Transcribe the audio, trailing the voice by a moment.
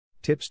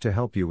Tips to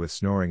help you with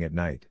snoring at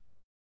night.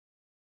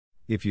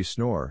 If you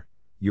snore,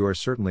 you are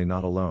certainly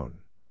not alone.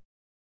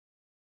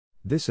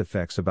 This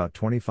affects about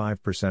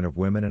 25% of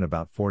women and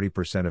about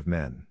 40% of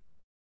men.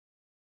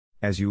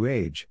 As you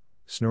age,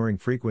 snoring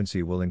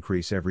frequency will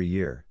increase every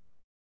year.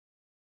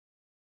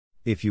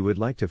 If you would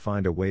like to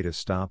find a way to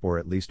stop or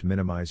at least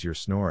minimize your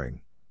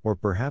snoring, or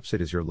perhaps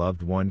it is your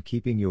loved one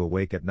keeping you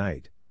awake at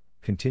night,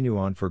 continue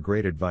on for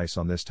great advice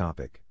on this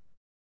topic.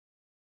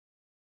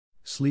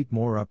 Sleep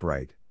more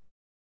upright.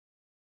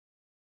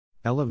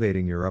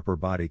 Elevating your upper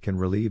body can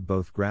relieve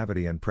both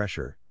gravity and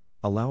pressure,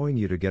 allowing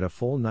you to get a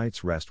full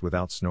night's rest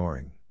without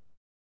snoring.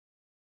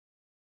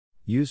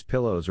 Use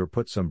pillows or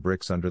put some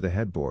bricks under the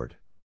headboard.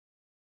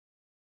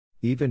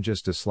 Even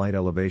just a slight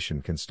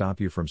elevation can stop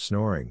you from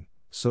snoring,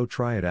 so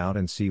try it out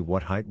and see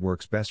what height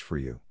works best for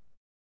you.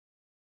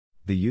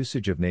 The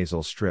usage of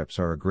nasal strips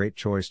are a great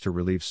choice to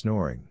relieve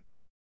snoring.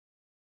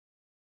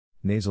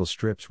 Nasal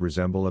strips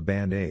resemble a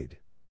Band-Aid.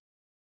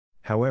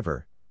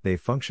 However, they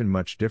function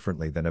much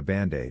differently than a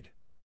Band-Aid.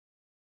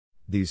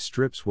 These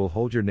strips will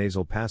hold your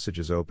nasal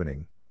passages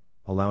opening,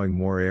 allowing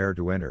more air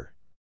to enter.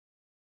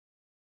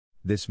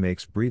 This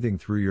makes breathing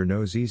through your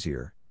nose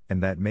easier,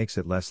 and that makes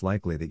it less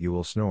likely that you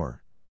will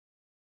snore.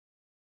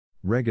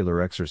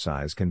 Regular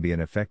exercise can be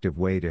an effective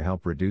way to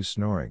help reduce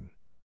snoring.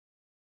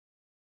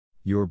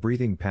 Your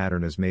breathing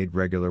pattern is made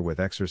regular with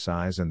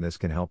exercise, and this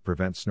can help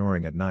prevent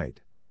snoring at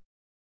night.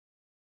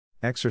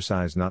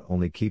 Exercise not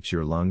only keeps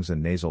your lungs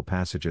and nasal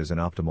passages in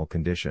optimal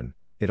condition,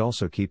 it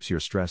also keeps your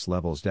stress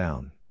levels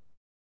down.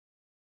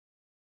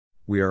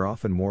 We are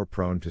often more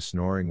prone to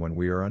snoring when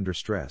we are under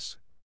stress.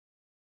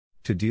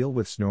 To deal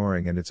with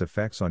snoring and its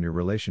effects on your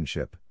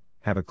relationship,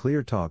 have a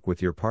clear talk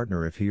with your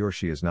partner if he or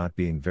she is not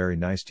being very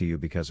nice to you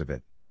because of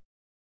it.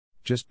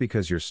 Just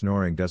because you're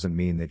snoring doesn't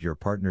mean that your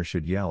partner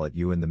should yell at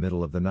you in the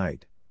middle of the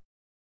night.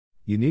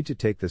 You need to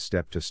take the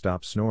step to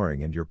stop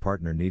snoring, and your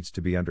partner needs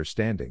to be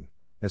understanding,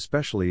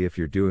 especially if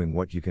you're doing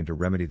what you can to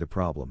remedy the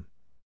problem.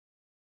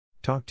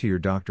 Talk to your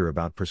doctor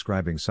about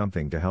prescribing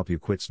something to help you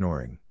quit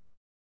snoring.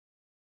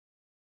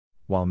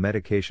 While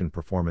medication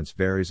performance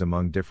varies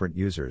among different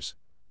users,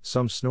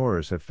 some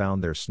snorers have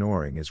found their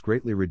snoring is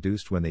greatly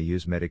reduced when they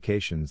use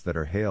medications that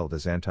are hailed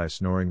as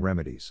anti-snoring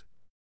remedies.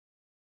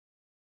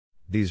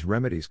 These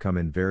remedies come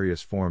in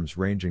various forms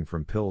ranging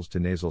from pills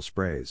to nasal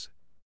sprays.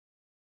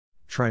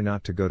 Try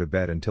not to go to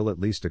bed until at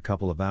least a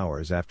couple of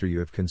hours after you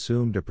have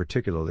consumed a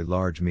particularly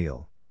large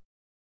meal.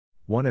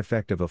 One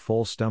effect of a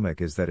full stomach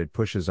is that it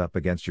pushes up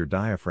against your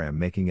diaphragm,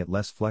 making it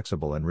less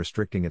flexible and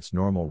restricting its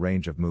normal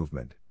range of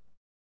movement.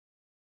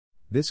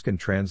 This can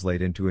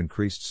translate into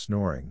increased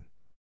snoring.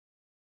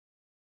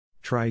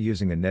 Try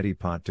using a neti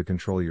pot to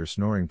control your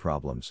snoring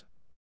problems.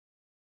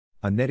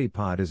 A neti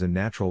pot is a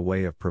natural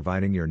way of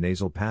providing your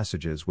nasal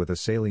passages with a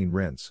saline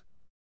rinse.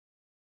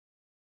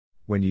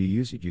 When you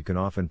use it, you can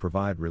often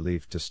provide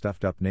relief to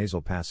stuffed up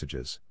nasal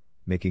passages,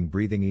 making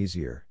breathing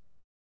easier.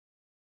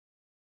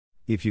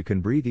 If you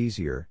can breathe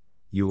easier,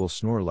 you will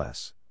snore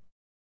less.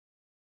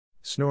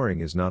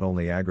 Snoring is not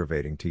only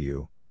aggravating to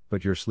you,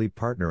 but your sleep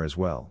partner as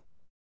well.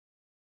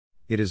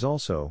 It is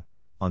also,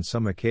 on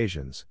some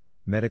occasions,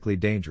 medically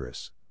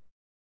dangerous.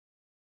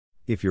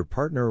 If your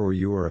partner or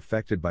you are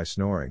affected by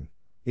snoring,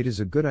 it is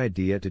a good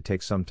idea to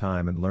take some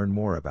time and learn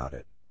more about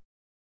it.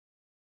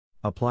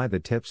 Apply the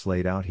tips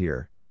laid out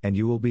here, and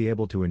you will be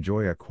able to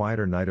enjoy a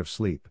quieter night of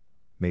sleep,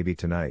 maybe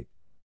tonight.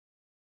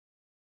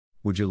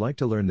 Would you like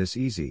to learn this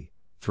easy,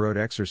 throat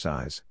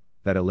exercise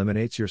that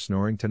eliminates your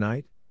snoring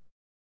tonight?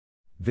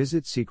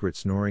 Visit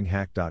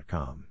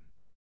secretsnoringhack.com.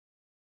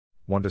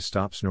 Want to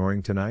stop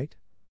snoring tonight?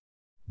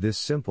 This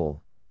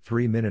simple,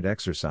 3-minute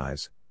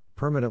exercise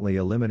permanently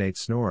eliminates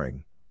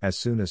snoring as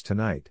soon as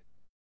tonight.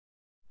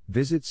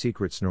 Visit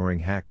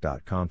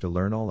secretsnoringhack.com to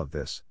learn all of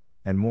this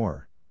and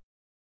more.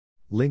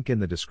 Link in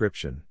the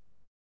description.